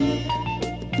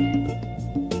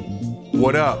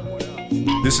What up?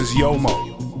 This is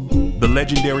Yomo, the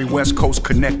legendary West Coast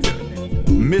connector,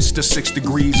 Mr. 6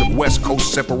 Degrees of West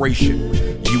Coast separation.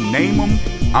 You name them,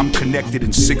 I'm connected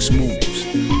in 6 moves.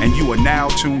 And you are now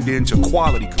tuned in to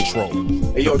Quality Control.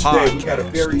 Hey, yo, today we got a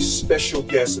very special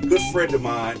guest, a good friend of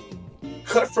mine,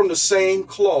 cut from the same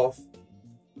cloth,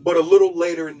 but a little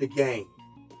later in the game.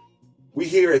 We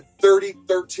here at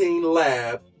 3013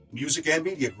 Lab, Music and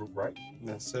Media Group, right?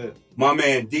 That's it. My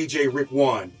man, DJ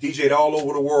Rick1, DJ'd all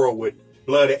over the world with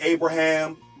Blood of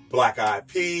Abraham, Black Eyed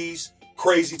Peas,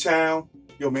 Crazy Town.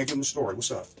 Yo, man, give him the story.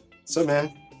 What's up? What's up,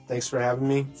 man? Thanks for having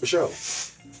me. For sure.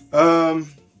 So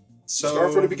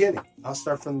Start from the beginning. I'll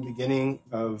start from the beginning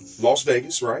of Las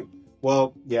Vegas, right?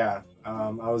 Well, yeah.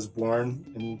 I was born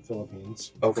in the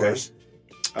Philippines. Of Okay. course.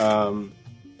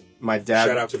 My dad.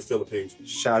 Shout out to the Philippines.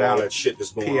 Shout all out. that shit that's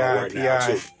going on right now,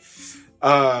 too.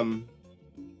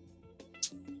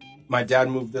 My dad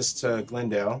moved us to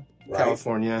Glendale, Right.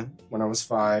 California, when I was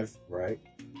 5. Right.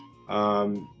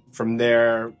 From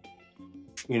there,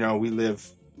 we lived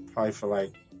probably for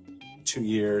like 2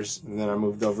 years, and then I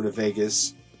moved over to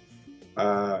Vegas.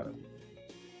 Grew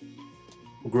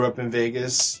up in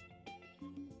Vegas,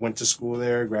 went to school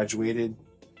there, graduated.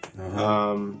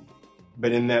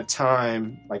 But in that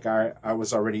time, like I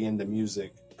was already into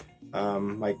music.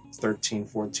 Like 13,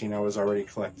 14, I was already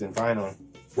collecting vinyl.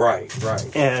 Right.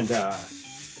 And,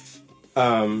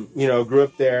 grew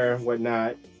up there,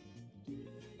 whatnot.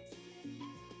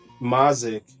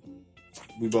 Mazik,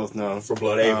 we both know. For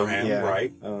Blood Abraham, yeah.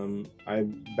 right?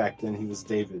 Back then he was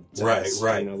David. to Right. us,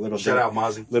 little Shout out,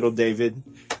 Mozzie. Little David.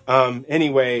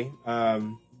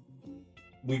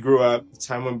 We grew up,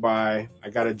 time went by. I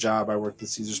got a job. I worked at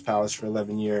Caesar's Palace for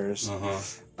 11 years.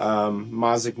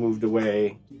 Mazik moved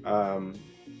away. He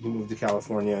moved to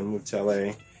California and moved to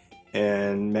LA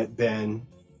and met Ben.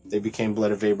 They became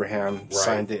Blood of Abraham, Right.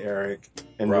 signed to Eric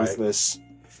and Right. Ruthless.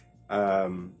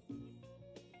 And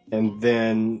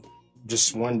then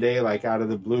just one day, like out of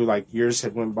the blue, like years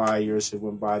had went by,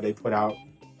 they put out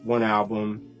one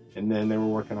album, and then they were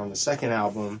working on the second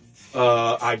album.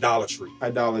 Idolatry.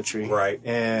 Right.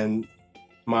 And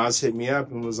Maz hit me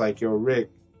up and was like, yo, Rick,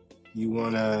 you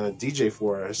want to DJ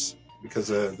for us? Because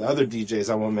the other DJs,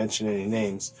 I won't mention any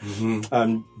names,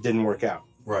 didn't work out.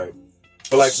 Right.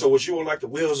 But like, so was you on like the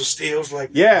Wheels of Steels? Like,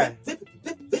 Yeah.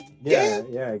 Yeah.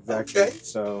 Yeah, exactly. Okay.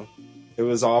 So it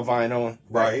was all vinyl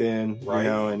back then, right.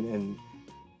 and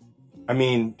I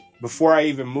mean, before I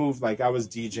even moved, like I was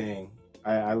DJing.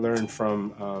 I learned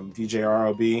from DJ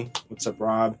ROB. What's up,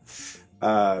 Rob?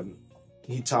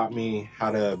 He taught me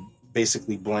how to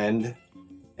basically blend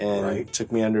and Right.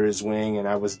 took me under his wing, and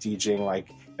I was DJing like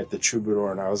at the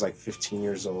Troubadour, and I was like 15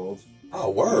 years old.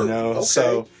 Oh, word. Okay.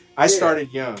 So Yeah. I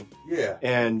started young. Yeah.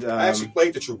 And I actually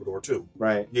played the Troubadour too.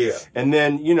 right. Yeah. And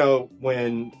then,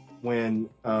 when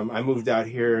I moved out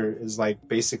here is like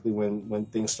basically when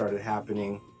things started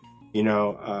happening,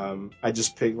 I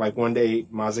just picked, like one day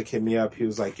Mazik hit me up. He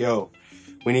was like, yo,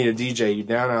 we need a DJ. You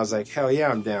down? I was like, hell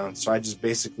yeah, I'm down. So I just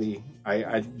basically,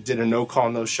 I did a no call,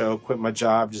 no show, quit my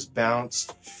job, just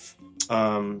bounced,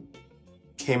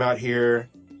 came out here,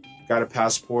 got a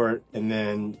passport, and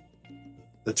then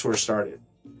the tour started.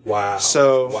 Wow.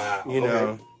 So,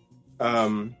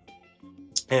 Okay.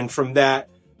 And from that,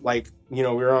 like, we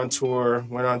were on tour,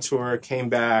 went on tour, came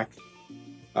back.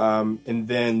 And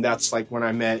then that's like when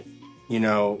I met,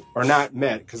 or not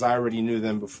met, because I already knew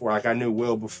them before. Like I knew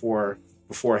Will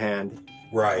beforehand.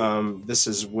 Right. This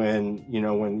is when,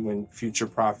 when Future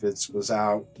Prophets was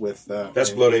out with... That's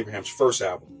Blood Abraham's first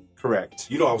album. Correct.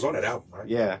 You know I was on that album, right?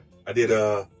 Yeah. I did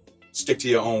Stick to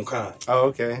Your Own Kind. Oh,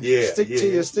 okay. Yeah.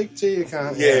 Stick to your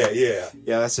kind. Yeah. Yeah,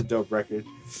 that's a dope record.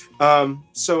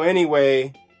 So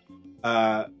anyway,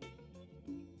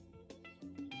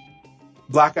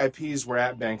 Black Eyed Peas were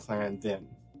at Band Clan then.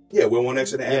 Yeah, we're one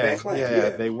next to the Ant-Man Clan. Yeah,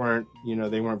 they weren't,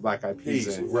 they weren't Black Eyed Peas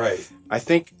Easy, then. right. I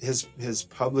think his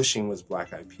publishing was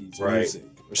Black Eyed Peas music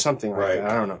or something like Right.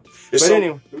 that. I don't know. It's But so,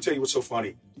 anyway. let me tell you what's so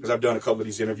funny, because I've done a couple of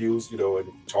these interviews, and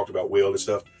talked about Will and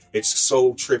stuff. It's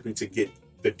so trippy to get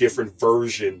the different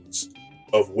versions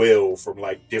of Will from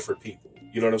like different people.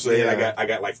 You know what I'm saying? Yeah. I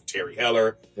got like from Terry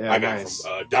Heller. Yeah, I got nice.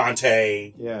 from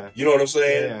Dante. Yeah. You know what I'm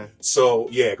saying? Yeah. So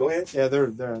yeah, go ahead. Yeah, they're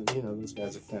those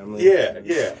guys are family.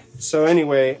 Yeah. So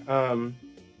anyway, where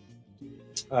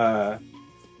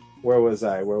was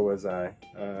I?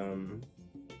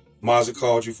 Mazza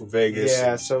called you from Vegas.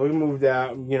 Yeah, so we moved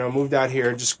out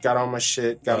here, just got all my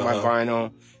shit, got my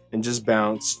vinyl, and just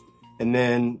bounced. And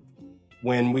then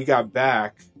when we got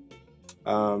back,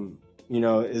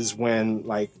 is when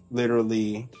like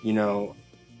literally,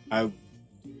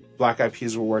 Black Eyed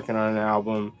Peas were working on an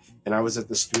album, and I was at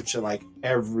the studio like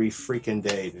every freaking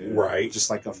day, dude. Right.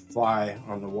 Just like a fly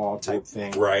on the wall type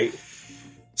thing. Right.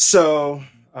 So,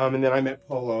 and then I met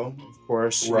Polo, of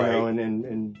course, Right. you know,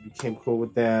 and became cool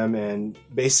with them. And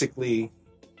basically,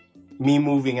 me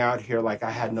moving out here, like,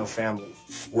 I had no family.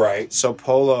 Right. So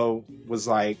Polo was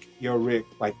like, yo, Rick,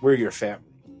 like, we're your family.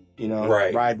 You know,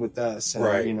 Right. ride with us, and,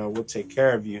 Right. you know, we'll take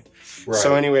care of you. Right.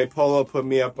 So anyway, Polo put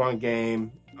me up on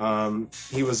game.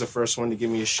 He was the first one to give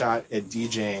me a shot at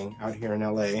DJing out here in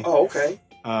LA. Oh, okay.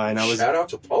 And I was Shout out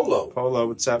to Polo. Polo,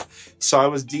 what's up? So I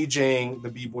was DJing the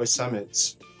B-Boy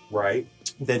Summits Right.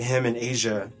 that him and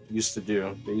Asia used to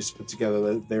do. They used to put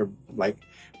together, they're like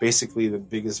basically the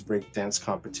biggest breakdance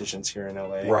competitions here in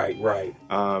LA. Right. Right.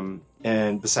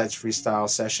 And besides freestyle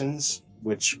sessions,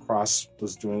 which Cross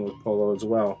was doing with Polo as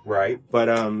well. Right. But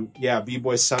yeah,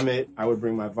 B-Boy Summit, I would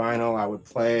bring my vinyl, I would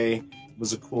play. It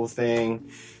was a cool thing.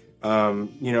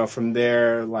 You know, from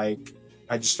there, like,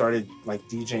 I just started like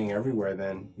DJing everywhere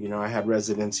then. You know, I had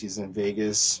residencies in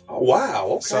Vegas. Oh, wow.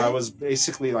 Okay. So I was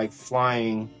basically like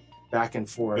flying back and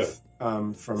forth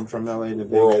from LA to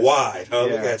Vegas. Worldwide, huh?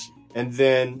 Yeah. Look at you. And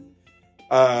then,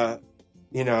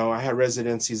 you know, I had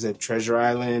residencies at Treasure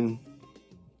Island,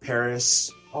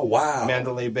 Paris, Oh, wow.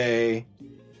 Mandalay Bay.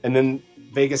 And then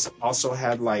Vegas also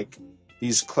had like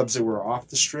these clubs that were off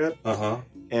the strip. Uh-huh.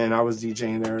 And I was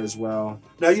DJing there as well.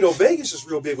 Now, you know, Vegas is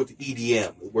real big with the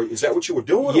EDM. Is that what you were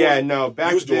doing? Yeah, or? no,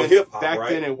 back You was then, doing hip-hop, back right?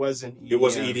 then it wasn't EDM. It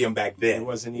wasn't EDM back then. It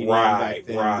wasn't EDM Right, back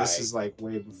then. right. This is like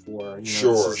way before. You know,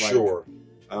 Sure, this is like, sure.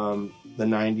 The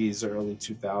 90s, early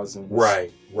 2000s.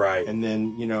 Right, right. And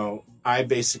then, you know, I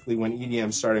basically, when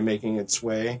EDM started making its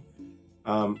way,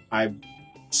 I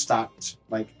stopped,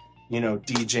 like, you know,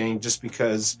 DJing just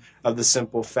because of the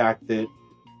simple fact that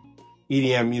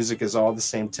EDM music is all the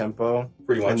same tempo.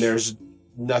 Pretty much. And there's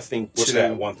nothing What's to...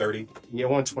 that, 130? Yeah,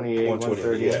 128,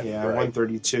 130, yeah, right.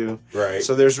 132. Right.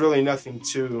 So there's really nothing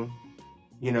to,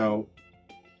 you know,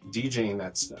 DJing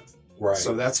that stuff. Right.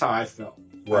 So that's how I felt.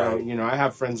 Right. You know, I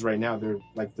have friends right now, they're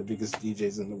like the biggest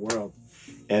DJs in the world,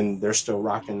 and they're still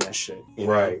rocking that shit. You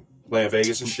know? Right. Playing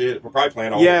Vegas and shit. We're probably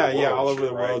playing all Yeah, over the world. yeah, all over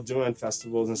the right? world, doing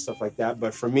festivals and stuff like that.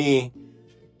 But for me,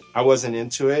 I wasn't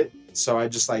into it. So I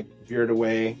just like veered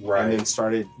away Right. and then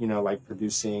started, you know, like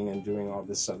producing and doing all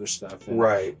this other stuff. And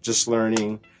Right. just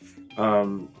learning.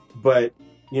 But,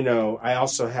 you know, I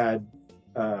also had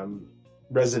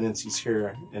residencies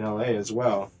here in LA as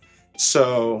well.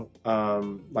 So,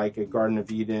 like at Garden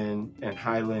of Eden and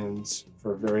Highlands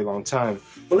for a very long time.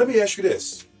 But let me ask you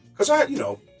this. Because I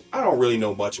don't really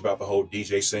know much about the whole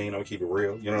DJ scene. I'm going to keep it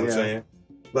real. You know what I'm Yeah. saying?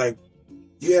 Like,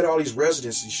 you had all these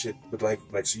residency shit, but like,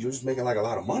 so you was making like a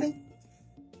lot of money?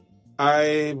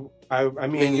 I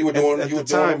mean, you were doing at the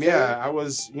time, yeah, I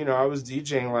was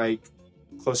DJing like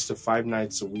close to 5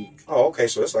 nights a week. Oh, okay.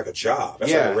 So it's like a job.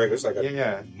 That's like a regular. It's like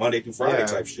a Monday through Friday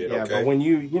type shit. Yeah, okay. but when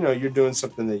you're doing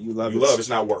something that you love, it's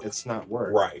not work. It's not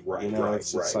work. Right. You know,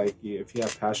 it's like if you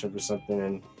have passion for something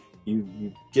and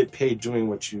you get paid doing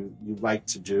what you like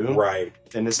to do, right,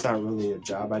 then it's not really a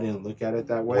job. I didn't look at it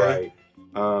that way. Right.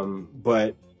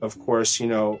 But of course, you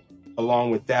know,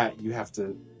 along with that, you have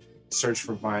to search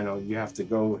for vinyl. You have to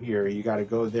go here. You got to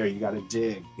go there. You got to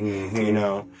dig. Mm-hmm. You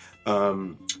know.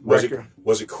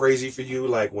 Was it crazy for you,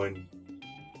 like when,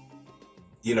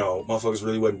 you know, motherfuckers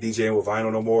really wasn't DJing with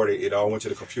vinyl no more? It all went to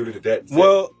the computer. Did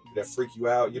that freak you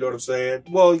out? You know what I'm saying?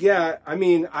 Well, yeah. I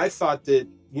mean, I thought that,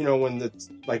 you know, when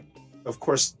of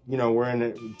course, you know, we're in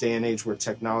a day and age where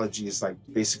technology is like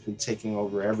basically taking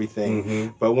over everything.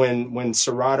 Mm-hmm. But when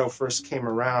Serato first came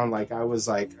around, like I was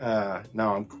like,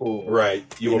 no, I'm cool. Right.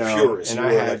 You were purist. And you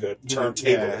I were had like a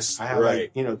turntablist. I had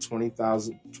like, you know,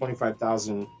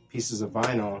 25,000 pieces of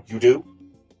vinyl. You do?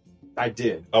 I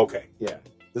did. Okay. Yeah.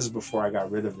 This is before I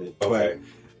got rid of it. Okay.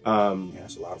 But,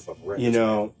 that's a lot of fucking records. you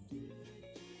know,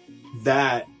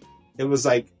 that it was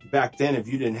like back then, if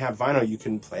you didn't have vinyl, you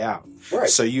couldn't play out. Right.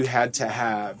 So you had to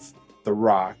have the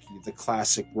rock, the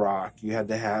classic rock. You had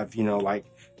to have, you know, like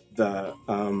the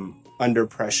Under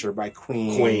Pressure by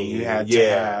Queen. You had to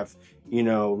have, you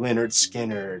know, Lynyrd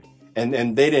Skynyrd. And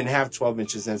they didn't have 12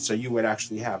 inches in, so you would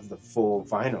actually have the full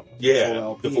vinyl.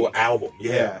 Yeah, the full album.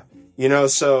 Yeah. You know,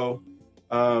 so,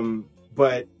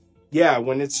 but yeah,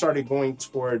 when it started going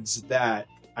towards that,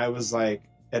 I was like,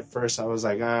 at first I was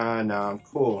like, no, I'm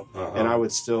cool. Uh-huh. And I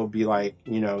would still be like,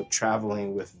 you know,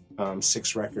 traveling with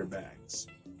 6 record bags.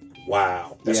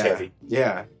 Wow. That's heavy.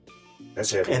 Yeah.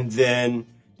 That's heavy. And then,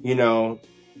 you know,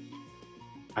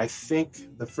 I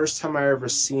think the first time I ever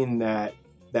seen that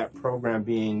that program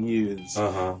being used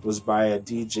was by a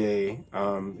DJ.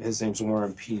 His name's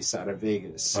Warren Peace out of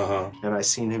Vegas. And I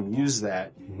seen him use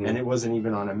that. And it wasn't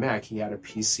even on a Mac. He had a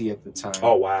PC at the time.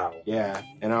 Oh, wow. Yeah.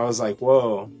 And I was like,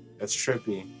 whoa, that's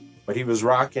trippy. But he was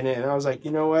rocking it. And I was like,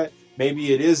 you know what?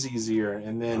 Maybe it is easier.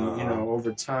 And then, you know,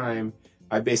 over time,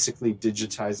 I basically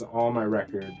digitized all my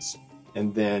records.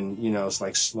 And then, you know, it's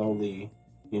like slowly,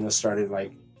 you know, started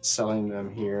like selling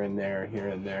them here and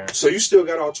there. So you still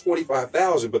got all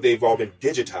 25,000, but they've all been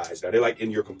digitized. Now they're like in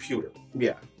your computer.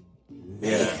 Yeah.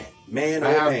 Man,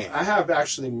 I have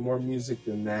actually more music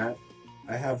than that.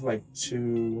 I have like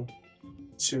two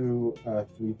 3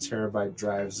 terabyte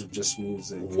drives of just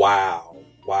music. Wow.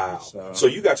 So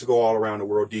you got to go all around the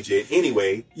world DJing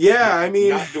anyway. Yeah, I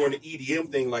mean, not doing the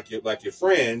EDM thing like your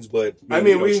friends, but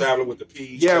we traveling with the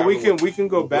Peas. Yeah, we can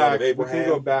go back. We can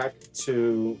go back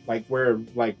to like where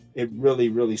like it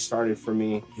really started for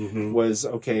me was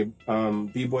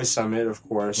B-Boy Summit, of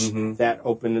course. That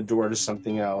opened the door to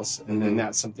something else, and then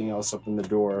that something else opened the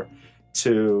door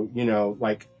to, you know,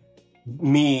 like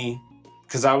me,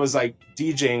 because I was like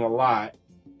DJing a lot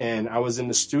and I was in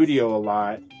the studio a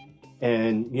lot.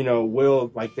 And, you know,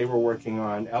 Will, like they were working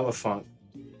on Elephant.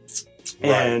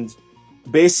 And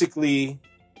basically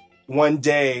one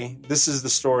day, this is the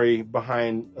story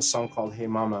behind a song called Hey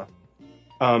Mama.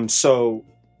 So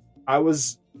I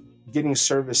was getting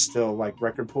service still, like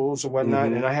record pools or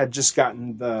whatnot. And I had just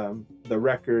gotten the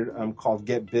record called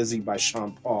Get Busy by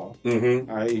Sean Paul.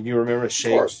 You remember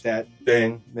Shake That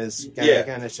Thing?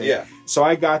 Yeah. So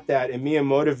I got that, and me and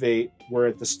Motivate were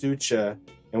at the Stucha,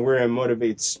 and we're in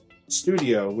Motivate's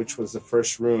studio, which was the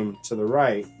first room to the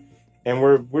right, and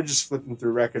we're just flipping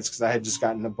through records because I had just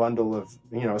gotten a bundle of,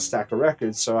 you know, a stack of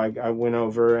records. So I went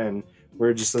over and we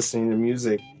were just listening to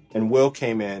music, and Will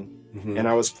came in and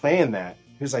I was playing that.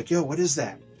 He was like, yo, what is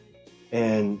that?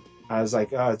 And I was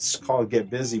like, oh, it's called Get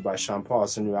Busy by Sean Paul.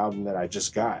 It's a new album that I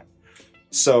just got.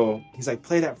 So he's like,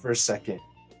 play that for a second.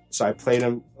 So I played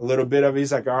him a little bit of it.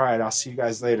 He's like, all right, I'll see you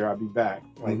guys later. I'll be back.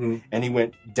 Like, and he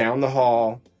went down the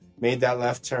hall, made that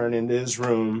left turn into his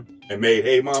room. And made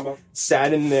Hey Mama?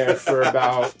 Sat in there for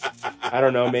about, I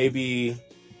don't know, maybe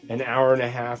an hour and a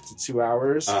half to 2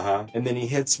 hours. And then he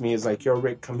hits me. He's like, yo,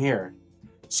 Rick, come here.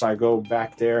 So I go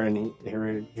back there, and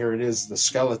here it is, the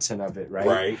skeleton of it,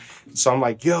 right? So I'm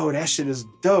like, yo, that shit is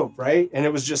dope, right? And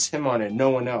it was just him on it,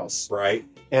 no one else. Right.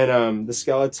 And the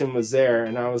skeleton was there,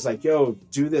 and I was like, yo,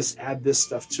 do this, add this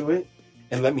stuff to it,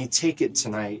 and let me take it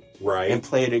tonight, and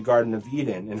play it at Garden of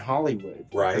Eden in Hollywood,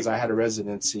 because I had a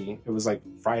residency. It was like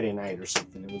Friday night or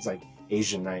something. It was like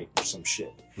Asian night or some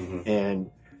shit. And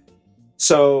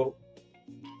so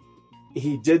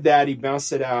he did that. He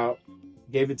bounced it out,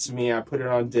 gave it to me. I put it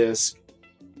on disc,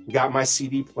 got my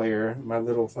CD player, my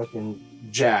little fucking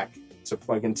jack to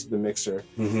plug into the mixer,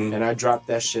 and I dropped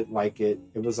that shit like it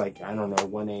was like, I don't know,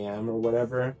 1 a.m. or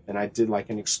whatever, and I did like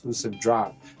an exclusive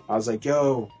drop. I was like,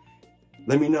 yo,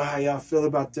 let me know how y'all feel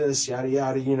about this, yada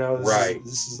yada, you know.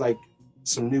 This is like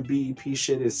some new BEP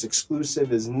shit. It's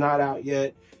exclusive, it's not out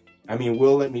yet. I mean,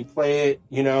 Will let me play it,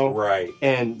 you know.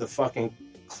 And the fucking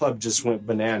club just went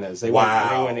bananas. They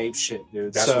went ape shit,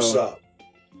 dude. That's what's up.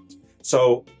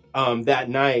 So that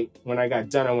night when I got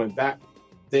done, I went back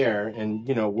there, and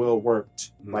you know, Will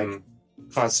worked like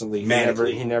constantly. He never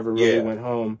really went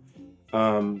home.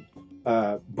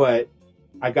 But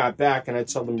I got back and I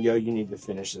told him, yo, you need to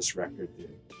finish this record, dude.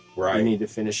 You need to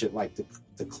finish it. Like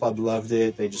the club loved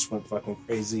it. They just went fucking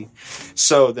crazy.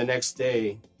 So the next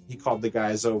day he called the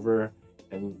guys over,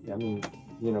 and I mean,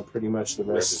 you know, pretty much the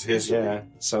rest is history. Yeah.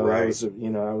 So that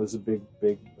was a big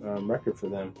record for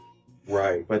them.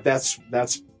 But that's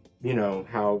you know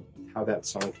how that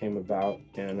song came about,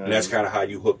 and that's kind of how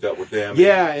you hooked up with them.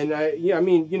 I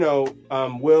mean, you know,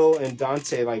 Will and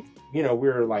Dante, like, you know, we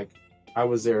were like, I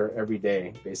was there every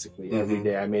day, basically every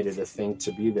day. I made it a thing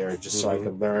to be there just so I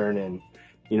could learn and,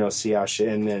 you know, see how shit.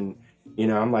 And then, you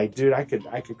know, I'm like, dude, I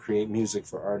could create music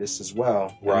for artists as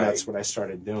well. And that's what I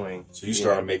started doing. So you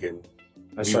started making.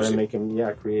 I started making,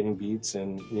 creating beats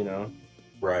and, you know,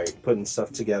 putting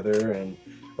stuff together and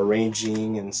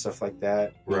arranging and stuff like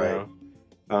that. You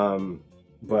know?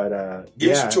 Give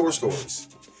me some tour stories.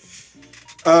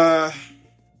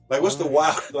 What's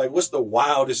the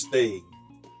wildest thing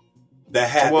that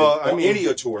happened on any of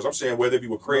your tours? I'm saying whether it be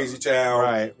with Crazy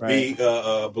Town, be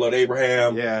Blood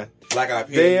Abraham, Black Eyed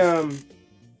Peas.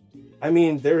 I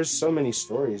mean, there's so many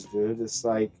stories, dude. It's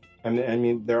like, I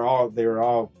mean, they're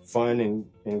all fun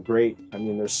and great. I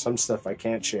mean, there's some stuff I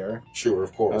can't share. Sure,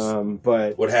 of course.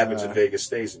 But what happens in Vegas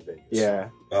stays in Vegas. Yeah.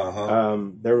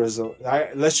 There was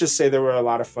let's just say there were a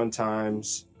lot of fun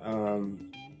times.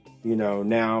 you know,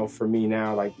 now for me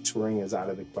now, like touring is out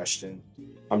of the question.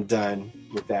 I'm done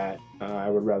with that. I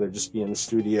would rather just be in the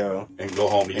studio and go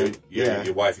home to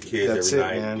your wife and kids that's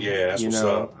every it, night. Man. Yeah, that's what's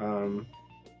up.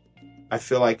 I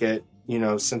feel like you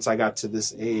know, since I got to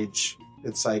this age,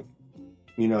 it's like,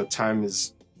 you know, time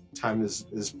is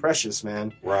precious,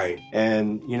 man. Right.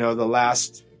 And, you know, the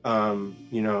last,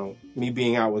 you know, me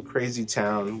being out with Crazy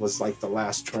Town was like the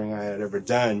last touring I had ever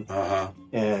done.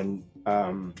 And,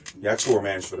 I tour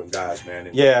managed for them guys, man.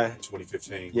 In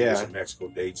 2015. Yeah. In Mexico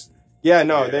dates. Yeah,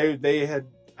 no, they had,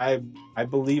 I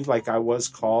believe like I was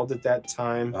called at that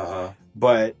time,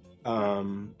 but,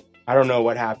 I don't know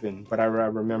what happened, but I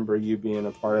remember you being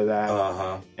a part of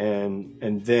that.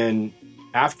 And then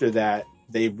after that,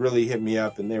 they really hit me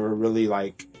up and they were really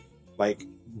like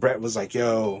Brett was like,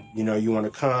 yo, you know, you want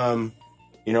to come?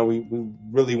 You know, we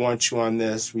really want you on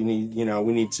this. We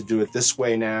need to do it this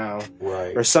way now.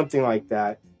 Right. Or something like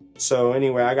that. So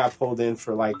anyway, I got pulled in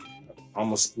for like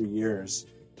almost 3 years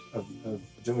of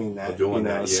doing that.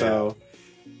 So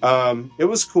it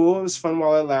was cool. It was fun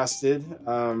while it lasted.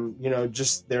 You know,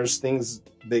 just there's things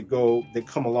that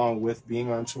come along with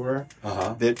being on tour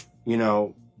that, you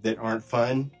know, that aren't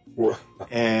fun.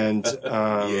 And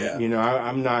you know,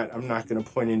 I'm not going to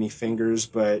point any fingers,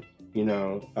 but you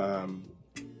know,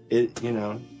 you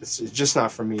know, it's just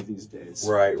not for me these days.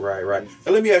 Right. And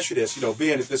let me ask you this, you know,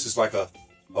 being that this is like a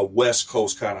West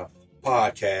Coast kind of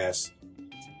podcast,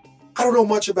 I don't know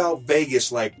much about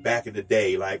Vegas like back in the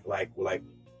day, like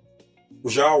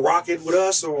was y'all rocking with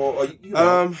us or you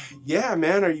know? Yeah,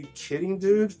 man, are you kidding,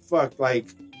 dude? Fuck, like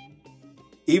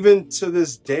even to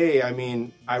this day, I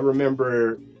mean, I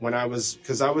remember when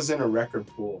because I was in a record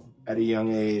pool at a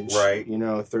young age, right? You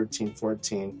know, 13,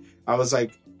 14. I was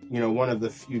like, you know, one of the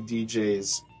few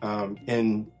DJs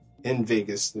in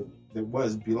Vegas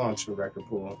that belonged to a record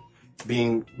pool,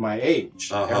 being my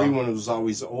age. Everyone was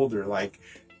always older, like,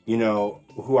 you know,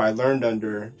 who I learned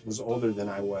under was older than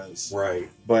I was. Right.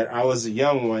 But I was a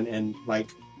young one, and like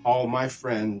all my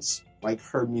friends like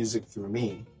heard music through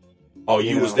me. Oh,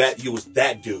 you was that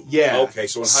dude. Yeah. Okay,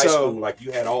 so in high school, like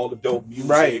you had all the dope music.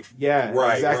 Right. Yeah.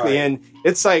 Right. Exactly. Right. And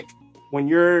it's like when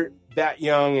you're that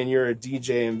young and you're a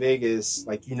DJ in Vegas,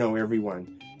 like you know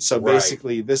everyone. So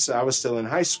basically, I was still in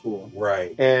high school.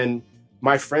 Right. And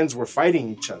my friends were fighting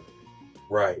each other.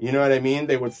 Right. You know what I mean?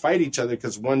 They would fight each other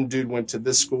because one dude went to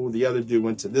this school, the other dude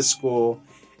went to this school,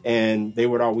 and they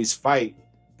would always fight.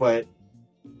 But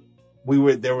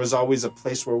there was always a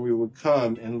place where we would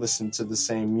come and listen to the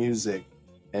same music.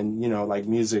 And, you know, like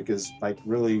music is like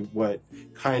really what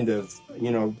kind of,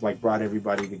 you know, like brought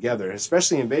everybody together,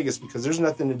 especially in Vegas, because there's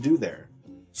nothing to do there.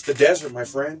 It's the desert, my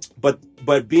friend.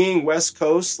 But being West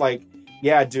Coast, like,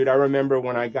 yeah, dude, I remember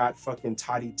when I got fucking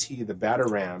Toddy T, the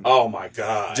Batarram. Oh, my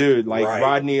God. Dude, like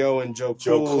Rodney O and Joe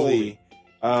Cooley.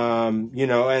 You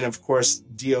know, and of course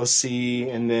DOC,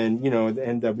 and then, you know, the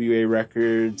NWA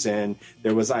records, and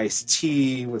there was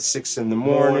Ice-T with 6 in the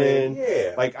Morning.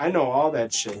 Yeah. Like, I know all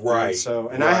that shit. Right. Man. So,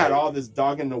 and I had all this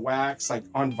Dog in the Wax, like,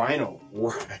 on vinyl.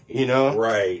 Right. You know?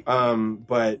 Right.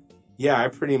 But yeah, I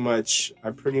pretty much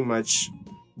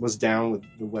was down with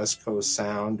the West Coast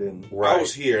sound. And I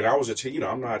was here, and I was you know,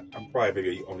 I'm probably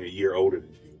maybe only a year older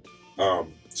than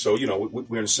you. So, you know,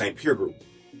 we're in the same peer group.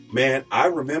 Man, I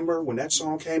remember when that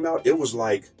song came out, it was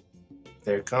like,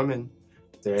 they're coming.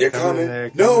 They're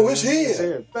coming. No, it's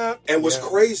here. And what's Yeah.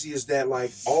 crazy is that,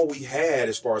 like, all we had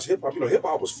as far as hip hop, you know, hip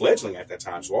hop was fledgling at that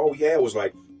time. So all we had was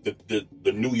like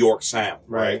the New York sound.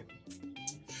 Right.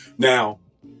 Now,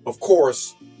 of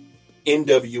course,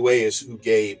 NWA is who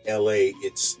gave LA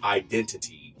its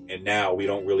identity. And now we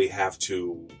don't really have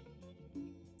to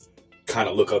kind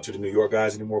of look up to the New York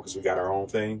guys anymore because we got our own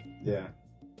thing. Yeah.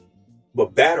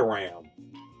 But Batarram,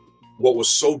 what was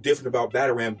so different about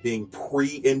Batarram being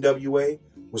pre-NWA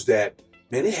was that,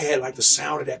 man, it had like the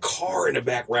sound of that car in the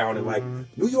background. And like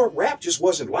New York rap just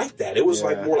wasn't like that. It was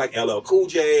like more like LL Cool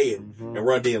J and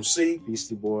Run DMC.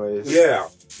 Beastie Boys. Yeah.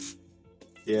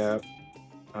 Yeah.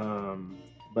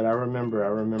 But I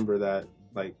remember that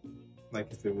like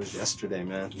if it was yesterday,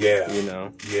 man. Yeah. You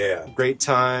know? Yeah. Great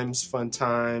times, fun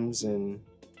times, and,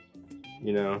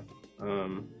 you know,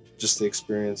 just the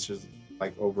experience just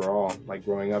like overall, like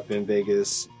growing up in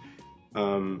Vegas.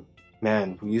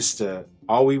 Man,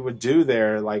 all we would do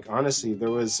there, like honestly,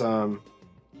 there was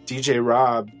DJ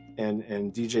Rob and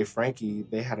DJ Frankie,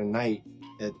 they had a night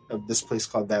at this place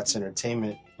called That's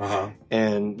Entertainment.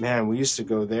 And man, we used to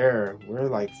go there. We're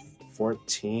like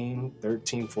 13,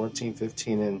 14,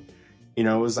 15, and you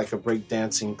know, it was like a break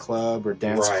dancing club or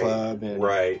dance club. And,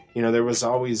 you know, there was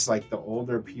always like the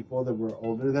older people that were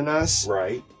older than us.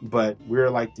 Right. But we were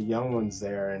like the young ones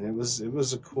there. And it was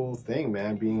a cool thing,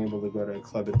 man, being able to go to a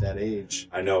club at that age.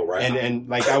 I know, right? And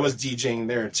like I was DJing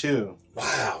there too.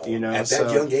 Wow. You know, at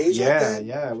that young age? Yeah, like that?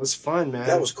 Yeah. It was fun, man.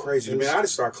 That was crazy. Man, I didn't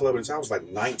start clubbing until I was like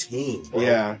 19. Bro.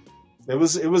 Yeah. It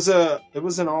was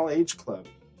an all age club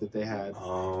that they had.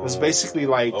 Oh, it was basically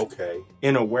like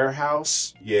in a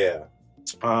warehouse. Yeah.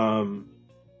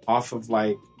 Off of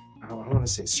like I want to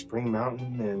say Spring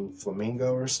Mountain and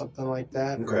Flamingo or something like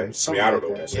that. Okay. Something I don't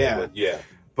like know that. that. Yeah.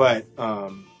 But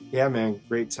yeah, man,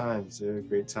 great times, dude.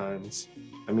 Great times.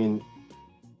 I mean,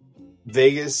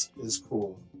 Vegas is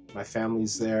cool. My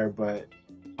family's there, but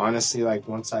honestly, like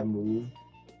once I moved,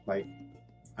 like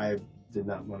I did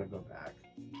not want to go back.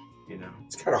 You know,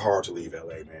 it's kind of hard to leave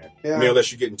LA, man. Yeah. I mean,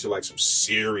 unless you get into like some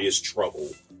serious trouble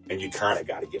and you kind of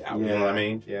got to get out. Yeah. You know what I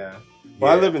mean? Yeah. Well,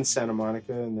 I live in Santa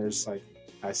Monica, and there's like,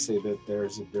 I say that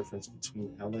there's a difference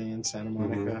between LA and Santa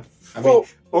Monica. Mm-hmm. I mean,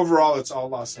 overall, it's all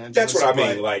Los Angeles. That's what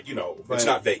I mean. Like, you know, it's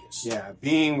not Vegas. Yeah.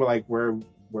 Being like where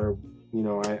you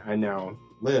know, I now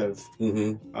live,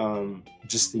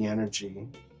 just the energy,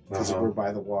 because we're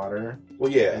by the water.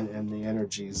 Well, yeah. And the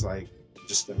energy is like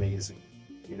just amazing.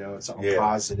 You know, it's all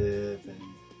positive, and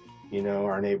you know,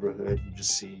 our neighborhood, you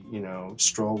just see, you know,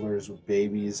 strollers with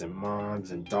babies and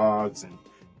moms and dogs and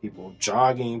people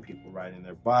jogging, people riding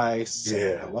their bikes,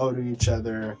 saying hello to each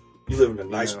other. You living a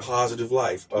nice, positive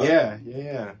life. Yeah.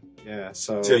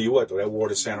 So tell you what, though, that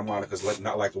water in Santa Monica is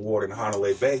not like the water in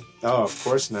Honolulu Bay. Oh, of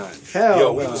course not. Hell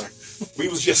no. We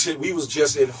was just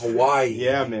in Hawaii.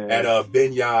 Yeah, man. At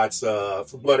Ben Yacht's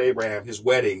for Bud Abraham, his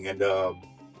wedding, and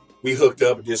we hooked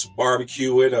up, just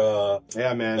barbecuing.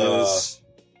 Yeah, man. It was.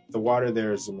 The water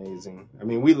there is amazing. I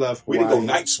mean, we love Hawaii. We didn't go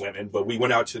night swimming, but we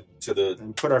went out to the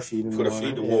and put our feet in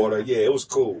the water. Yeah, it was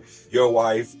cool. Your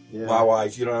wife, my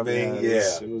wife, you know what I mean?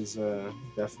 Yeah. It was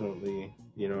definitely,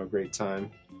 you know, a great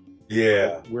time.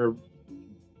 Yeah. We're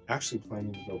actually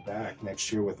planning to go back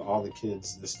next year with all the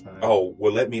kids this time. Oh,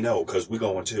 well, let me know, because we're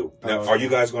going too. Now, are you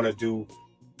guys going to do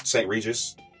St.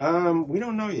 Regis? We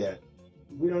don't know yet.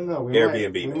 We don't know.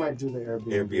 Airbnb. We might do the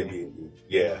Airbnb.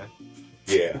 Yeah.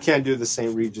 Yeah. We can't do the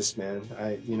St. Regis, man.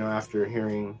 You know, after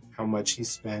hearing how much he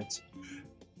spent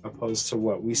opposed to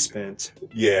what we spent.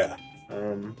 Yeah.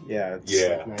 It's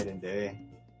like night and day.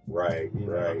 Right,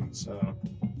 right. Know,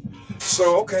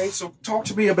 so okay, so talk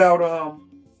to me about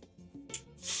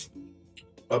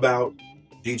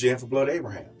DJing for Blood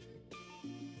Abraham.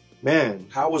 Man,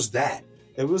 how was that?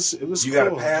 It was You got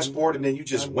a passport and then you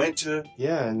just went to...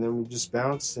 Yeah, and then we just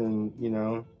bounced, and you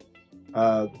know,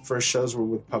 first shows were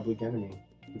with Public Enemy,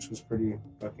 which was pretty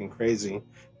fucking crazy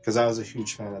because I was a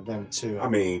huge fan of them too. I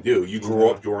mean, dude, you grew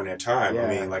up during that time. Yeah.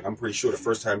 I mean, like, I'm pretty sure the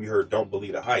first time you heard "Don't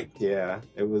Believe the Hype." Yeah,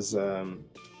 it was an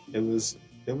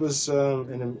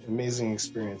amazing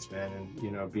experience, man, and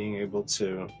you know, being able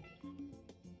to,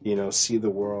 you know, see the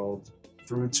world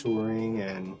through touring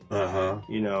and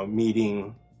you know,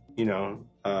 meeting, you know,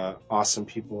 awesome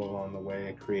people along the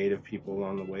way, creative people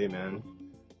along the way, man.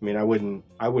 I mean,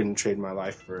 I wouldn't trade my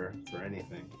life for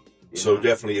anything. So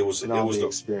definitely it was the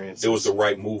experience. It was the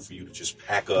right move for you to just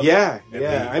pack up. Yeah.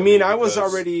 I mean, I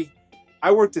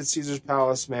worked at Caesar's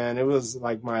Palace, man. It was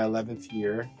like my 11th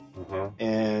year,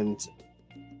 and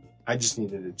I just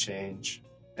needed a change,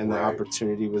 and the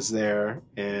opportunity was there,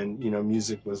 and you know,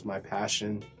 music was my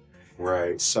passion.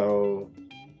 Right. So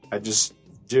I just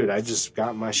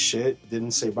got my shit,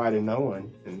 didn't say bye to no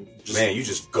one, and you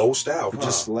just ghost out.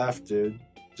 Just left, dude.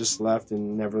 Just left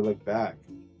and never looked back.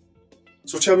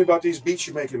 So tell me about these beats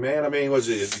you're making, man. I mean, what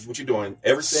you doing?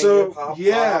 Everything? So hip-hop,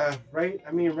 yeah, pop? right.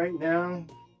 I mean, right now,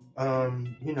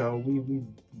 you know, we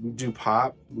do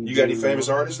pop. You got any famous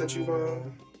artists that you've,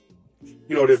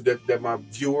 you know, that my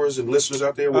viewers and listeners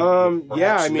out there?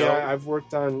 Yeah, I mean, I've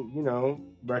worked on, you know,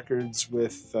 records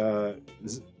with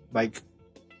like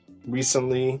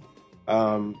recently,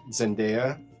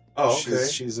 Zendaya. Oh, okay.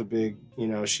 She's a big, you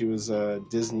know, she was a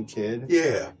Disney kid.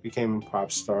 Yeah. Became a pop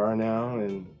star now,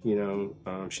 and, you know,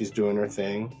 she's doing her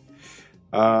thing.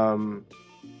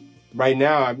 Right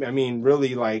now, I mean,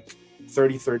 really, like,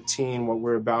 3013, what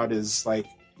we're about is, like,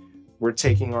 we're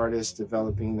taking artists,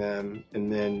 developing them,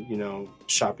 and then, you know,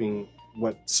 shopping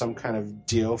some kind of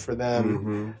deal for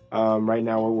them. Right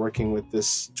now, we're working with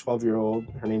this 12-year-old.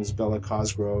 Her name is Bella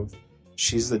Cosgrove.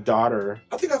 She's the daughter.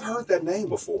 I think I've heard that name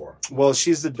before. Well,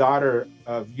 she's the daughter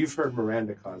of, you've heard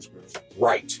Miranda Cosgrove.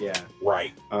 Right. Yeah.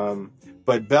 Right.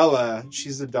 But Bella,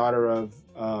 she's the daughter of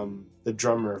the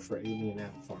drummer for Alien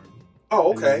Ant Farm.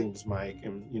 Oh, okay. His name's Mike,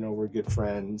 and, you know, we're good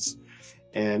friends.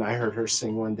 And I heard her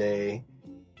sing one day,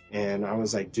 And I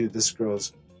was like, dude, this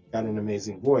girl's got an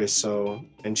amazing voice. So,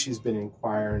 and she's been in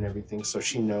choir and everything, so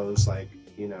she knows like,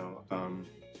 you know,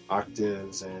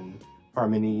 octaves and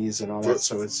harmonies and all that.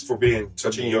 So it's for being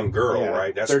such a young girl,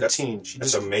 right? That's 13.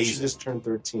 That's amazing. She just turned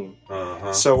 13.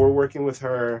 Uh-huh. So we're working with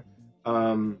her,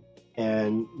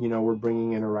 and you know, we're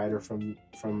bringing in a writer from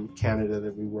Canada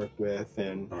that we work with,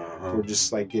 and we're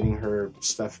just like getting her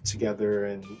stuff together.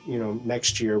 And you know,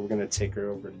 next year we're gonna take her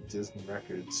over to Disney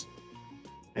Records,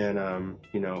 and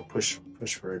you know, push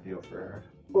for a deal for her.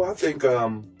 Well, I think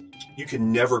you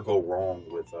can never go wrong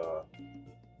with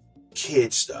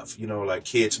kid stuff. You know, like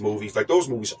kids movies. Like those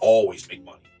movies always make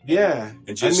money. Yeah,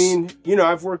 and just, I mean, you know,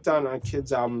 I've worked on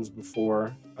kids albums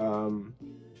before, and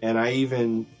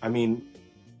I mean,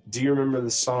 do you remember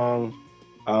the song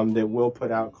that Will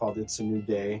put out called "It's a New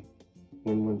Day"?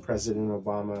 When President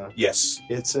Obama. Yes.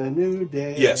 It's a new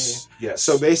day. Yes.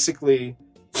 So basically,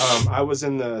 I was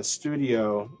in the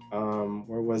studio.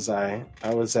 Where was I?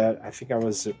 I think I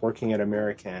was working at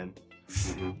American,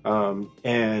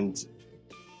 and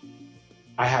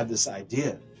I had this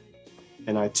idea,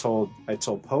 and I told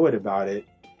Poet about it,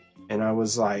 and I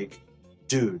was like,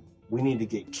 dude, we need to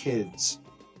get kids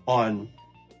on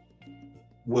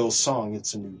Will's song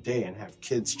 "It's a New Day" and have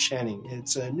kids chanting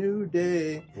 "It's a new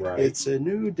day, right. It's a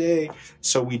new day."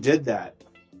 So we did that,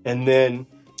 and then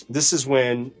this is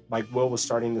when like Will was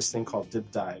starting this thing called Dip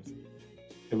Dive.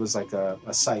 It was like a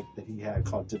site that he had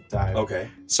called Dip Dive. Okay.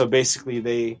 So basically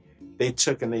they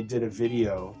took and they did a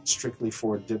video strictly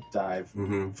for Dip Dive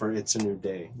for "It's a New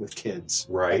Day" with kids.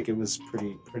 Right. Like it was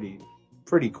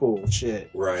pretty cool shit.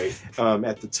 Right.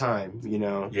 At the time, you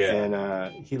know. Yeah.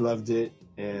 And he loved it,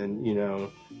 and you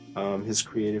know, his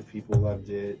creative people loved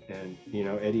it, and you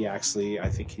know, Eddie Axley, I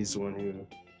think he's the one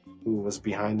who was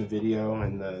behind the video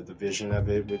and the vision of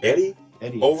it. With Eddie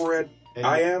over at Eddie,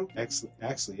 I Am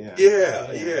Axley, yeah.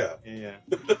 Yeah.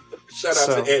 Shout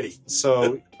out to Eddie.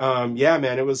 So, yeah,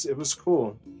 man, it was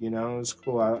cool. You know, it was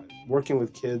cool. Working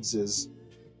with kids is,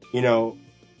 you know,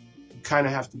 you kind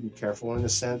of have to be careful in a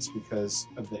sense because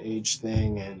of the age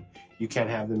thing, and you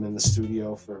can't have them in the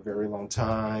studio for a very long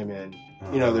time, and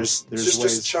you know, there's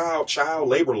just child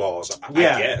labor laws. I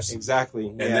guess exactly,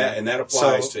 and that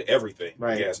applies to everything,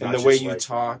 right? Guess, and the way you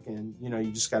talk, and you know,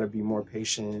 you just got to be more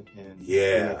patient, and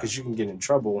because you can get in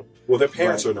trouble. Well, their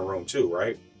parents are in the room too,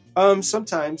 right?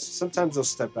 Sometimes they'll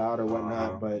step out or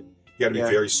whatnot, but you got to be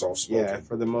very soft spoken. Yeah,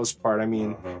 for the most part. I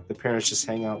mean, the parents just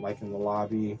hang out like in the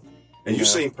lobby. And you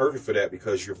seem perfect for that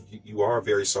because you are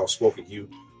very soft spoken. You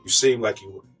seem like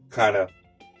you kind of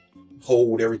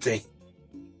hold everything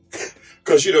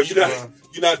because you know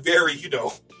you're not very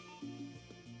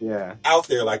out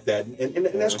there like that, and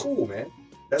that's cool, man.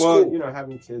 That's cool. You know,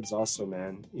 having kids also,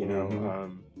 man. You know,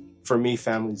 for me,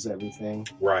 family's everything.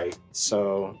 Right.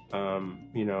 So,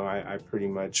 you know, I pretty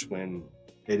much, when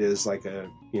it is like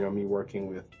me working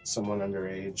with someone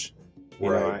underage, you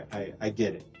know, I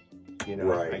get it. You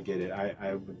know, I get it.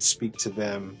 I would speak to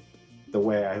them the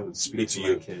way I would speak to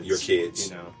my kids. Your kids.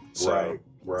 You know. So,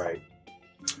 right.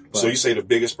 So you say the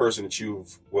biggest person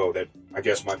that I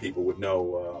guess my people would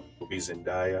know would be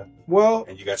Zendaya. Well,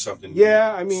 and you got something.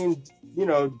 Yeah, I mean, you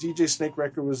know, DJ Snake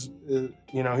record was, you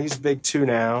know, he's big too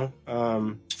now.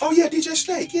 Oh yeah, DJ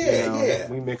Snake. Yeah, yeah.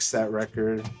 We mixed that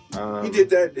record. He did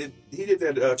that. He did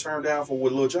that. Turn Down for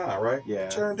with Lil Jon, right? Yeah.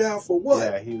 Turn Down for what?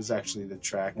 Yeah, he was actually the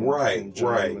track. And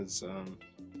John was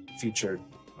featured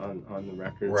on the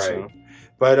record. Right. So.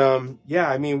 But yeah,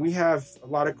 I mean, we have a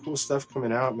lot of cool stuff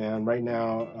coming out, man. Right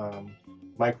now,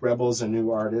 Mike Rebel's a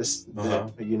new artist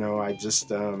that you know. I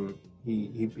just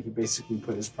he basically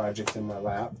put his project in my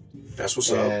lap. That's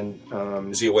what's up.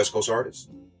 And is he a West Coast artist?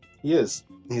 He is.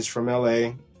 He's from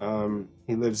LA.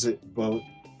 He lives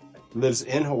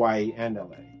in Hawaii and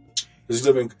LA. Does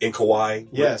he live in Kauai?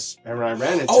 Yes. And I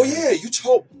ran into him. Yeah, you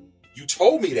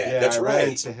told me that. Yeah, that's I right. Ran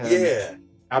into him. Yeah.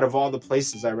 Out of all the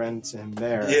places, I ran into him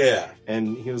there. Yeah.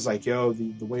 And he was like, yo,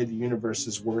 the way the universe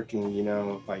is working, you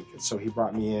know, like, so he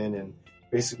brought me in and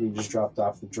basically just dropped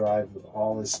off the drive with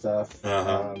all his stuff.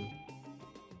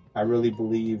 I really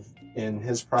believe in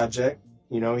his project.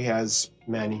 You know, he has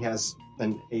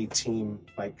an A team,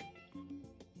 like,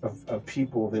 of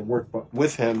people that work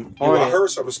with him. I heard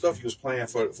some of the stuff he was playing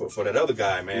for that other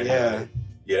guy, man. Yeah.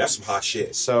 Yeah, that's some hot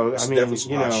shit. So, that's I mean,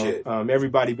 you know,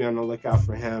 everybody be on the lookout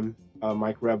for him.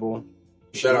 Mike Rebel.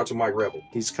 Shout out to Mike Rebel.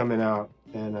 He's coming out,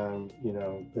 and you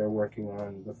know, they're working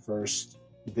on the first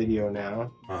video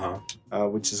now,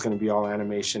 which is going to be all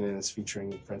animation, and it's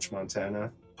featuring French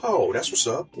Montana. Oh, that's what's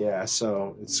up. Yeah,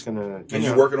 so it's gonna. And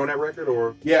you working on that record,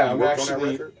 or yeah, I'm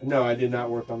actually. No, I did not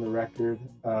work on the record,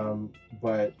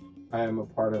 but am a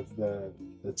part of the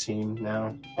team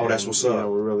now. Oh, that's what's up.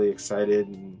 We're really excited,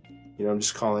 and I'm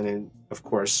just calling in, of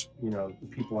course, the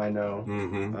people I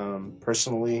know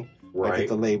personally, like at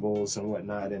the labels and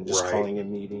whatnot, and just calling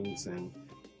in meetings and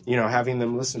having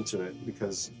them listen to it,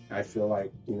 because I feel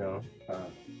like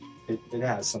it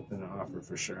has something to offer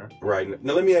for sure. Right.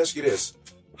 Now let me ask you this: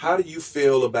 how do you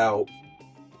feel about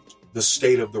the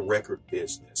state of the record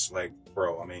business? Like,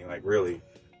 bro, I mean, like, really,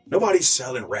 nobody's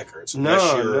selling records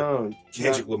unless you're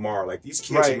Kendrick Lamar. Like, these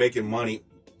kids are making money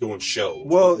doing shows.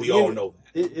 Well, we all know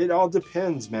that. It all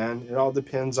depends, man. It all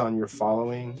depends on your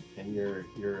following and your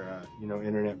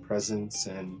internet presence,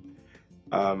 and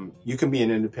you can be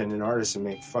an independent artist and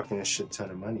make fucking a shit ton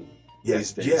of money.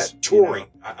 Yes, yeah, touring.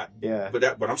 Yeah,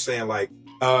 but I'm saying, like,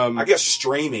 I guess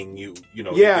streaming. You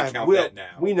count that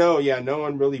now. We know. Yeah, no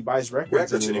one really buys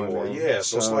records anymore. Yeah,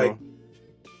 so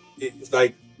it's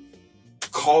like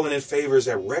calling in favors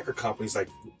at record companies. Like,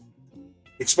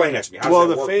 explain that to me. How does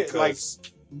that work? Because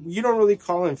you don't really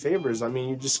call in favors. I mean,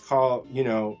 you just call.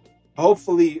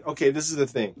 Hopefully, okay. This is the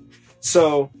thing.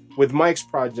 So with Mike's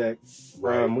project,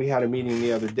 we had a meeting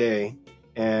the other day,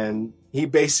 and he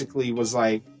basically was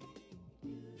like,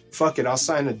 fuck it, I'll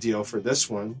sign a deal for this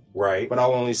one. Right. But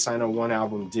I'll only sign a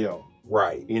 1-album deal.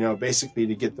 Right. Basically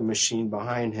to get the machine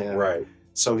behind him. Right.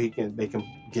 So they can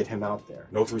get him out there.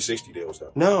 No 360 deals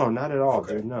though. No, not at all,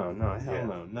 dude. No,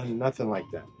 hell no. Nothing like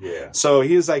that. Yeah. So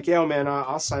he was like, yo, man,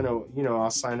 I'll sign a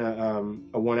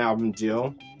 1-album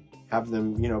deal. Have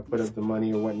them, put up the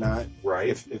money or whatnot. Right.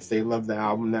 If they love the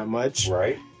album that much.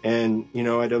 Right. And,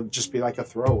 it'll just be like a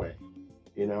throwaway,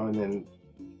 and then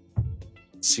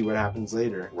see what happens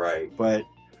later. Right. But,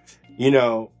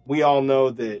 we all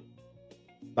know that,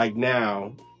 like,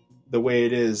 now, the way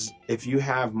it is, if you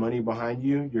have money behind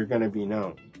you, you're going to be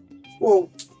known. Well,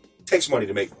 it takes money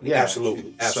to make money. Yeah.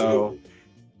 Absolutely. So,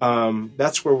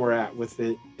 that's where we're at with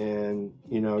it. And,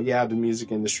 the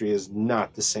music industry is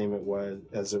not the same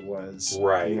as it was,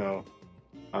 right.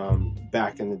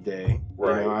 Back in the day.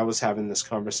 Right. I was having this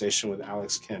conversation with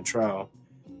Alex Cantrell.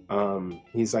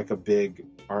 He's like a big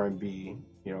R&B,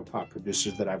 pop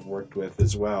producer that I've worked with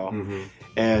as well. Mm-hmm.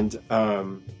 And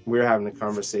we were having a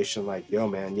conversation like, yo,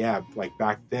 man, yeah, like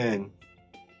back then,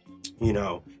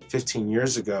 15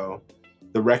 years ago,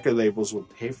 the record labels would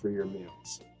pay for your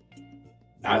meals.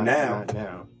 Not now. Not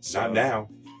now. So, not now.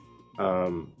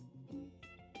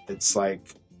 It's like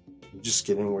just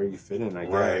getting where you fit in, I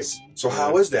guess. So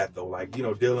how is that though? Like,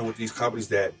 dealing with these companies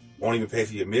that won't even pay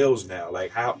for your meals now.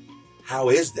 Like, how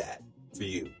is that for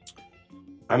you?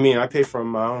 I mean, I pay for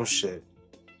my own shit.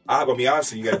 I mean,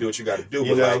 obviously you got to do what you got to do.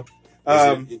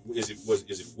 Is it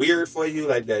weird for you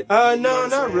like that? No,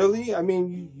 not really. I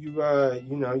mean,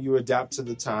 you adapt to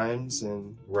the times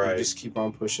and you just keep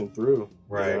on pushing through,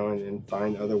 and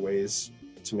find other ways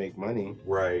to make money.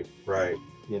 Right.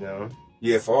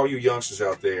 Yeah, for all you youngsters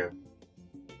out there,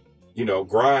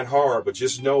 grind hard, but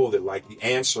just know that, like, the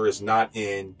answer is not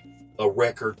in a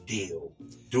record deal.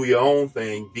 Do your own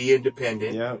thing, be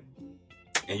independent. Yeah.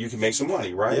 And you can make some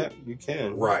money, right? Yeah, you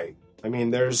can. Right. I mean,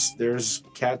 there's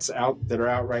cats that are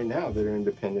out right now that are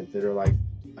independent, that are like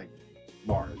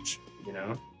large,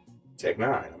 Tech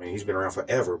Nine. I mean, he's been around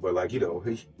forever, but he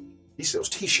sells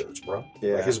T-shirts, bro.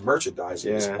 Yeah. Like, his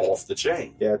merchandising is off the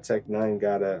chain. Yeah, Tech Nine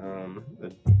got a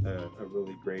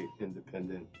really great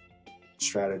independent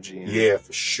strategy. Yeah,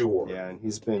 for sure. Yeah, and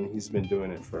he's been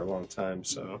doing it for a long time,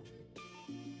 so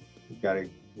you gotta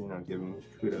give him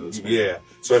kudos. Man. Yeah.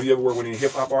 So have you ever worked with any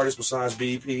hip hop artists besides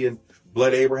BP and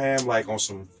Blood Abraham, like on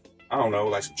some, I don't know,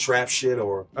 like some trap shit,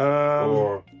 or you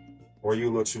a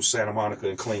little too Santa Monica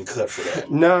and clean cut for that?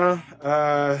 No.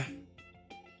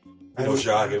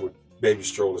 Jogging with baby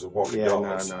strollers and walking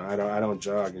dogs. No, I don't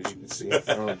jog, as you can see. I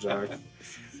don't jog.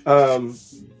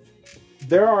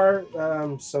 There are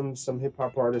some hip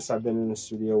hop artists I've been in the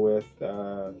studio with.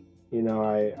 I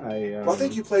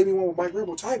think you played me one with Mike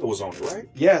Rebel. Tyga was on it, right?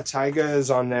 Yeah, Tyga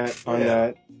is on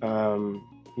that.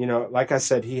 Like I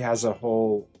said, he has a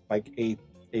whole a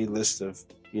list of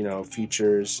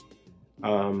features.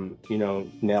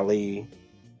 Nelly,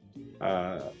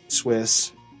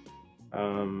 Swiss.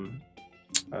 Who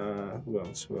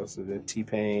else is it?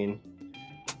 T-Pain,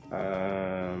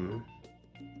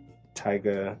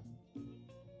 Tyga,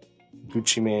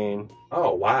 Gucci Mane.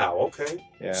 Oh wow! Okay.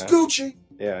 Yeah. It's Gucci.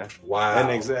 Yeah. Wow.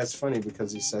 And that's funny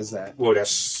because he says that. Well,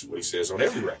 that's what he says on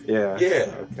every record. Yeah.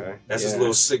 Yeah. Okay. That's his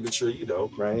little signature,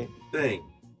 right? Thing.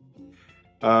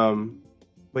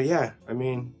 But yeah, I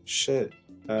mean, shit.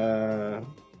 I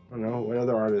don't know what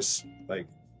other artists like.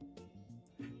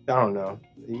 I don't know.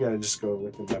 You gotta just go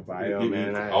look at that bio,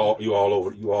 man. You all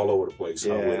over the place.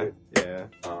 Yeah. With it. Yeah.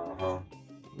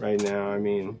 right now. I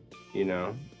mean, you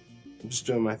know, I'm just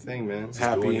doing my thing, man. Just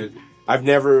Happy. doing it. I've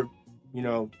never, you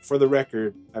know, for the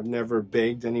record, I've never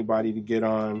begged anybody to get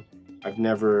on. I've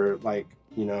never like,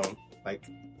 you know, like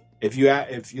if you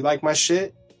like my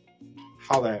shit,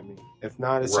 holler at me. If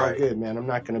not, it's all Right. good, man. I'm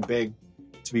not gonna beg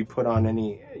to be put on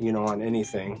on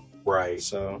anything. Right.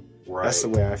 So Right. that's the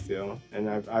way I feel, and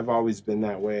I've always been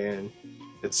that way, and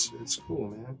it's cool,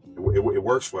 man. It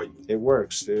works for you. It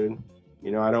works, dude.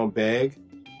 You know, I don't beg.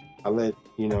 I let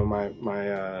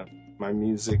my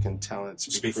music and talent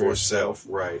speak for itself.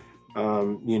 Right.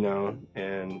 You know,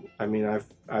 and I mean,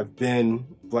 I've been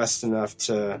blessed enough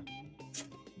to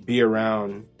be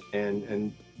around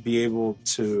and be able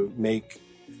to make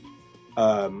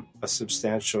a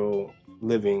substantial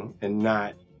living and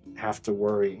not have to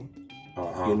worry.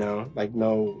 You know, like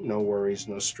no worries,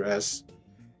 no stress.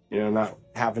 You know, not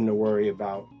having to worry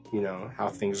about, you know, how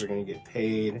things are going to get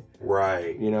paid.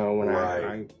 Right. You know, when Right.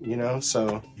 I you know,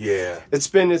 so Yeah. it's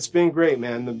been great,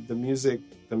 man. The music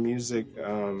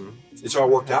It's all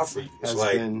worked out for you. It's has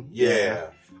like, been, yeah.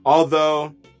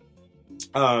 although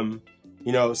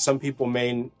you know, some people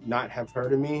may not have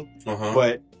heard of me,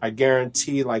 but I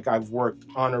guarantee like I've worked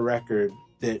on a record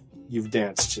that you've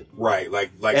danced to. Right.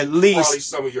 Like at least probably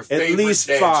some of your favorite at least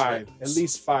dance five. records. At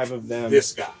least five of them.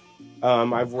 This guy.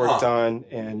 I've worked on,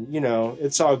 and you know,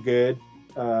 it's all good.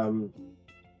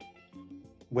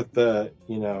 With the,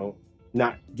 you know,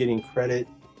 not getting credit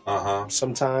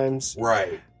sometimes,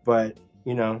 Right. but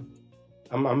you know,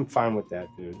 I'm fine with that,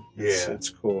 dude. Yeah. It's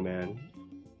cool, man.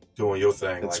 Doing your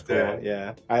thing It's like cool. that.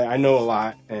 Yeah, I know a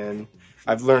lot, and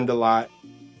I've learned a lot,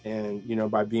 and you know,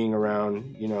 by being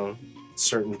around, you know,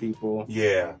 certain people,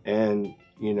 Yeah. and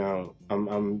you know,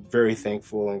 I'm very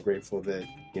thankful and grateful that,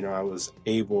 you know, I was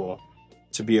able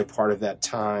to be a part of that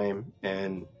time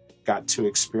and got to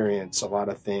experience a lot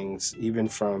of things, even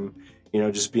from, you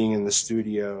know, just being in the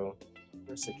studio.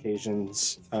 There's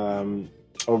occasions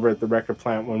over at the record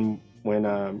plant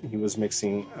when he was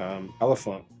mixing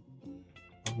Elephant.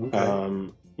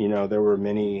 Okay. You know, there were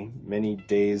many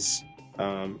days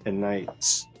and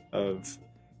nights of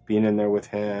being in there with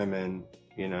him, and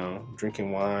you know,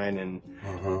 drinking wine and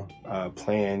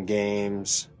playing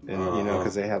games, and you know,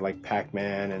 because they had like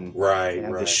Pac-Man and Right. they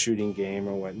had Right. this shooting game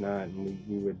or whatnot, and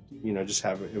we would, you know, just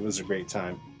have it was a great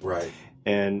time. Right.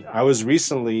 And I was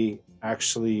recently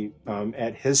actually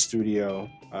at his studio,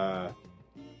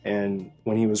 and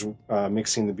when he was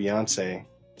mixing the Beyonce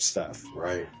stuff.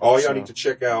 Right. All y'all So- need to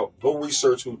check out. Go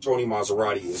research who Tony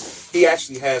Maserati is. He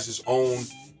actually has his own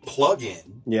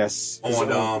plug-in Yes, on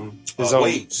his own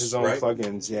Waves, his own right?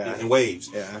 plugins. Yeah, And Waves.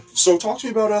 yeah. So talk to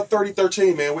me about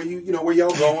 3013, man. Where you know where y'all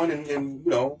going, and you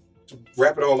know, to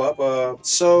wrap it all up.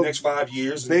 So next 5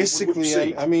 years. and what we basically,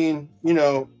 see. I mean, you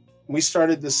know, we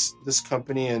started this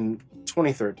company in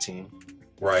 2013,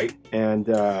 Right. and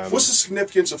What's the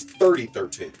significance of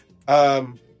 3013?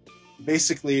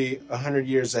 basically 100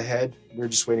 years ahead. We're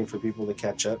just waiting for people to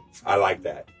catch up. I like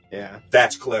that. Yeah,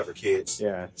 That's clever, kids.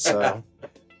 yeah. So,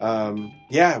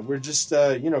 yeah, we're just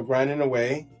you know, grinding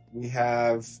away. We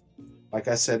have, like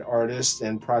I said, artists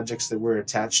and projects that we're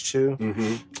attached to,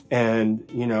 Mm-hmm. and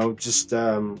you know, just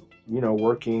you know,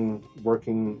 working,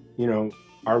 you know,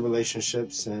 our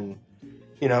relationships, and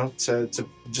you know, to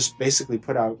just basically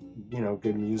put out, you know,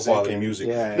 good music, Quality and, music.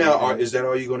 Yeah. Now, and- is that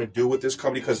all you're going to do with this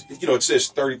company? Because you know it says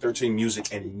 3013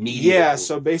 Music and Media. yeah.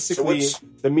 So basically, what's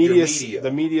the media, media? the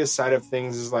media side of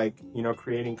things is like, you know,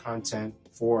 creating content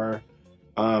for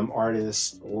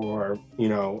artists, or you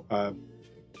know,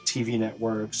 TV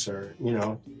networks, or you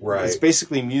know, Right. it's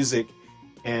basically music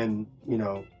and, you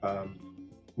know,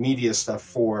 media stuff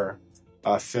for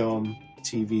film,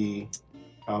 TV,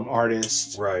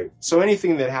 artists. Right. So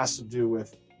anything that has to do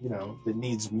with, you know, that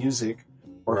needs music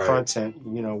or Right. content,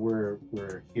 you know, we're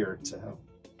here to help.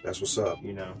 That's what's up.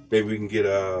 You know, Maybe we can get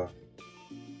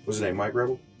what's his name, Mike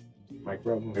Rebel? Mike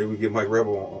Rebel. Maybe we can get Mike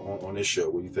Rebel on this show.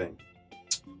 What do you think?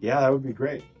 Yeah, that would be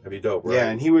great. That'd be dope, right? Yeah,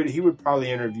 and he would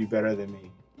probably interview better than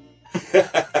me.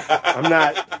 I'm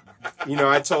not. You know,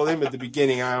 I told him at the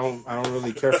beginning I don't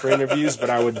really care for interviews, but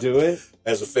I would do it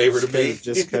as a favor to me.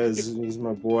 just because he's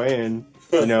my boy, and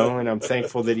you know, and I'm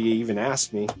thankful that he even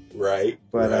asked me. Right.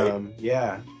 But right.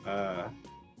 yeah,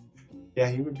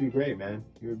 he would be great, man.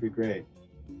 He would be great.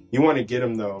 You want to get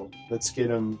him though? Let's get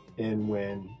him in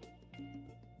when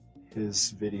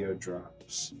his video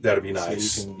drops. That'd be So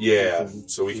nice. you can- yeah. you can,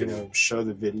 So we you can. know, show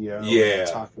the video. Yeah. And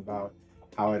talk about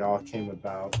how it all came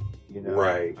about. You know,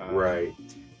 Right. Right.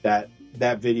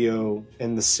 That video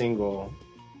in the single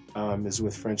is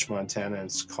with French Montana.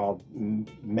 It's called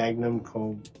Magnum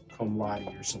Cum Laude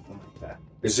or something like that.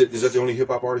 Is that the only hip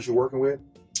hop artist you're working with?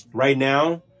 Right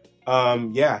now,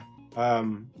 Yeah.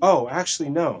 Oh, actually,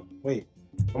 no. Wait.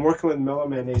 I'm working with Mellow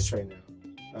Man Ace right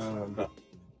now.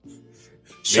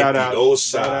 Shout out Mellow.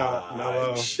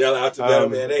 Shout out to Mellow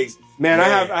Man Ace. Man,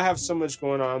 I have so much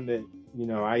going on that, you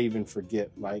know, I even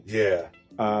forget. Like, yeah.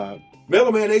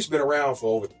 Mellow Man Ace been around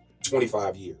for over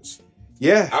 25 years.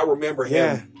 Yeah. I remember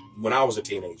him when I was a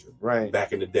teenager. Right.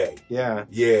 Back in the day. Yeah.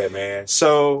 Yeah, man.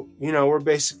 So, you know, we're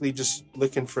basically just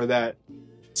looking for that,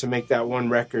 to make that one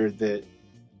record that,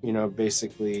 you know,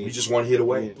 basically... We just one hit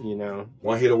away. You know.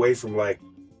 One hit away from, like,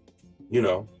 you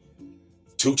know,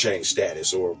 2 Chainz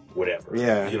status or whatever.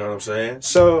 Yeah. You know what I'm saying?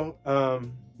 So,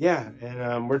 yeah.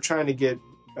 And we're trying to get...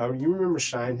 you remember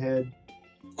Shinehead?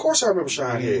 Of course I remember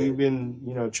Shinehead. We've been,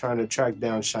 you know, trying to track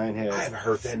down Shinehead. I haven't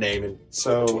heard that name in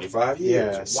 25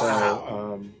 years. Yeah,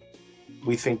 wow. So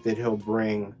we think that he'll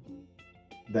bring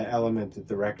the element that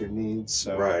the record needs.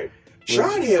 So right.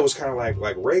 Shinehead was kind of like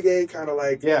reggae, kind of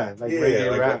like reggae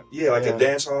like rap. A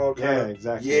dance hall kind of. Yeah,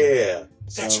 exactly. Yeah,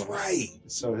 that's right.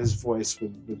 So his voice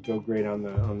would go great on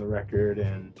the record,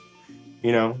 and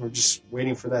you know, we're just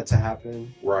waiting for that to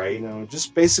happen. Right. You know,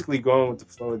 just basically going with the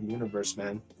flow of the universe,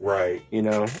 man. Right. You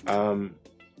know,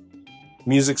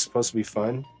 music's supposed to be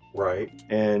fun. Right.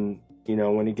 And, you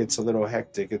know, when it gets a little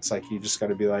hectic, it's like you just got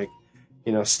to be like,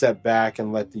 you know, step back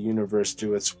and let the universe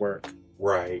do its work.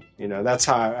 Right. You know, that's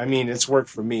how, I mean, it's worked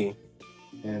for me.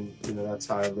 And, you know, that's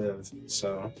how I live.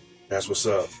 So. That's what's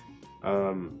up.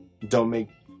 Don't make,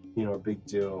 you know, a big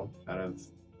deal out of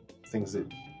things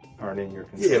that aren't in your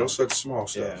control. Yeah, don't such small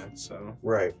stuff. Yeah, so.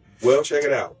 Right. Well, check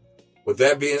it out. With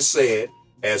that being said,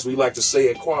 as we like to say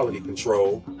at Quality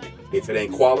Control, if it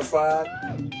ain't qualified,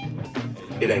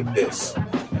 it ain't this.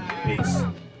 Peace.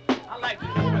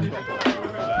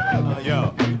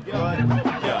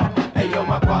 Hey, yo,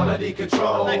 my quality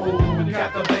control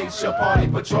captivates your party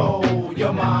patrol.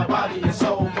 Your mind, body, and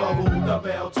soul. For who the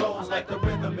bell tolls, like the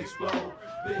rhythm explode.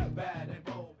 Big bad.